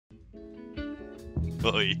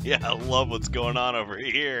Oh yeah, I love what's going on over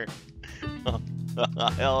here.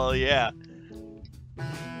 Hell yeah.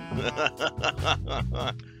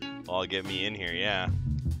 All get me in here, yeah.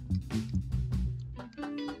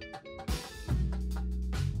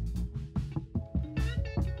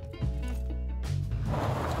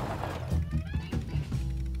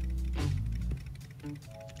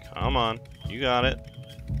 Come on, you got it.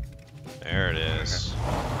 There it is.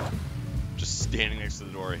 Just standing next to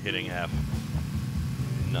the door, hitting F.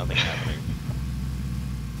 Nothing happening.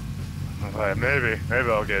 Alright, maybe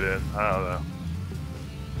I'll get in. I don't know.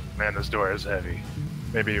 Man, this door is heavy.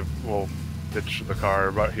 Maybe we'll ditch the car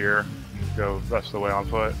about here and go the rest of the way on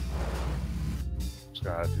foot. Just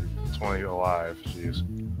gotta do 20 alive, jeez.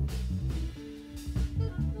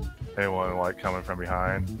 Anyone like coming from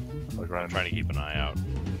behind? Like running? I'm trying to keep an eye out.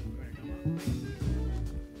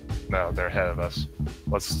 No, they're ahead of us.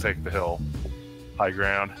 Let's take the hill. High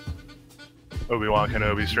ground. Obi-Wan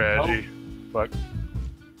Kenobi strategy. Fuck.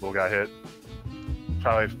 Little guy hit.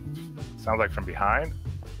 Probably sounds like from behind,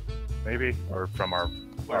 maybe, or from our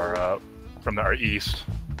east.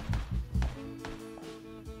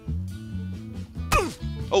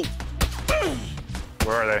 Oh!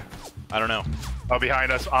 Where are they? I don't know. Oh,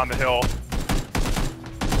 behind us on the hill.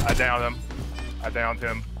 I downed him. I downed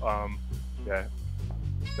him. Yeah.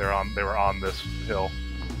 They were on this hill.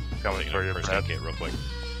 Coming for you, Brad. Okay, real quick.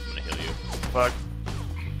 I'm gonna heal you. Fuck.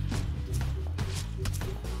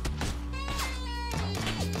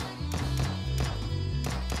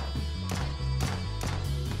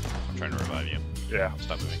 I'm trying to revive you. Yeah.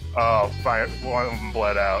 Stop moving. Oh, fine. One of them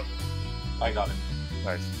bled out. I got him.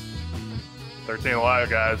 Nice. 13 alive,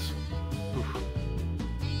 guys. Oof.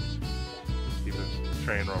 Keep this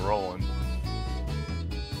train rolling.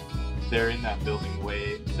 They're in that building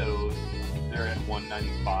so they're at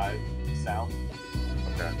 195 south,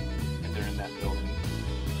 Okay. and they're in that building.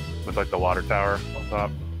 With like the water tower on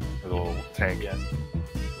top? Or the little tank? Yes.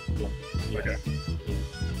 Yeah. Yes. Okay.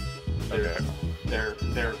 They're, Okay.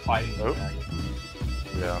 they're fighting Oh. back.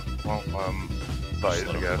 Yeah. Well, fight,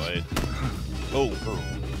 Slow I guess. fight. Oh! I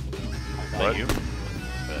got What? That you?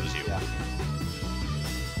 That was you. Yeah.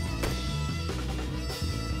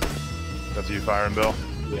 That's you firing, Bill?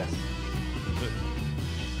 Yes.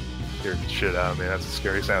 Scared the shit out of me. That's a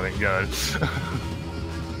scary sounding gun.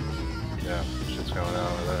 Yeah, shit's going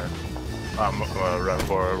on over there. I'm gonna run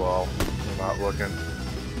forward while I'm not looking.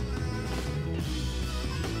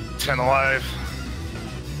 10 alive.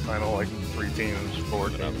 Final like 3 teams, 4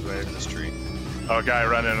 Put up teams in maybe. this tree. Oh, a guy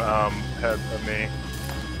running ahead of me.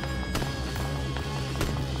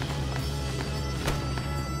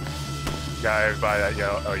 Guy by that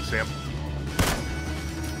yellow. Oh, you see him?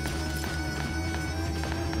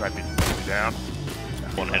 Might be down.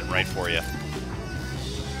 One heading right for you.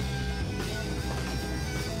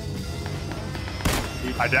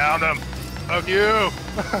 I downed him. Fuck you.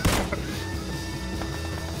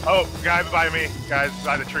 Oh, guy by me. Guys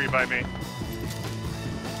by the tree by me.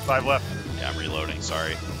 5 left. Yeah, I'm reloading,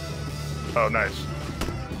 sorry. Oh, nice.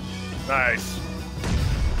 Nice.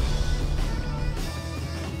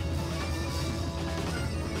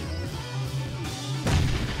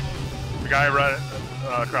 The guy running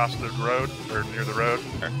across the road, or near the road.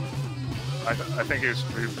 I think he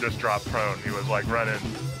just dropped prone. He was like running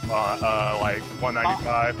like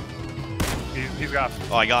 195. He's got.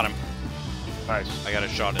 Oh, I got him. Nice. I got a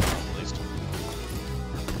shot in him at least.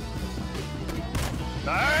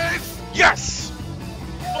 Nice. Yes!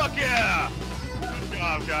 Fuck yeah! Good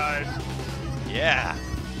job, guys. Yeah!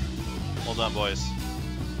 Well done, boys.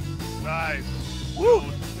 Nice. Woo!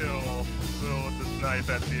 Still with the snipe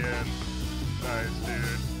at the end. Nice,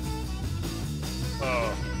 dude.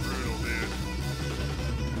 Oh, brutal, dude.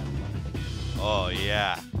 Oh,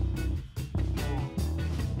 yeah.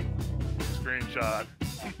 Screenshot.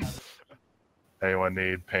 Anyone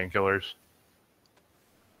need painkillers?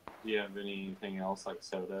 Do you have anything else like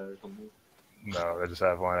soda or something? No, I just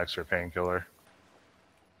have 1 extra painkiller.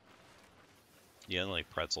 Yeah, like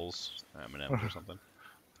pretzels, M&M's or something.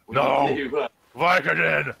 No! You,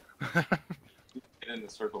 Vicodin! get in the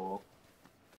circle.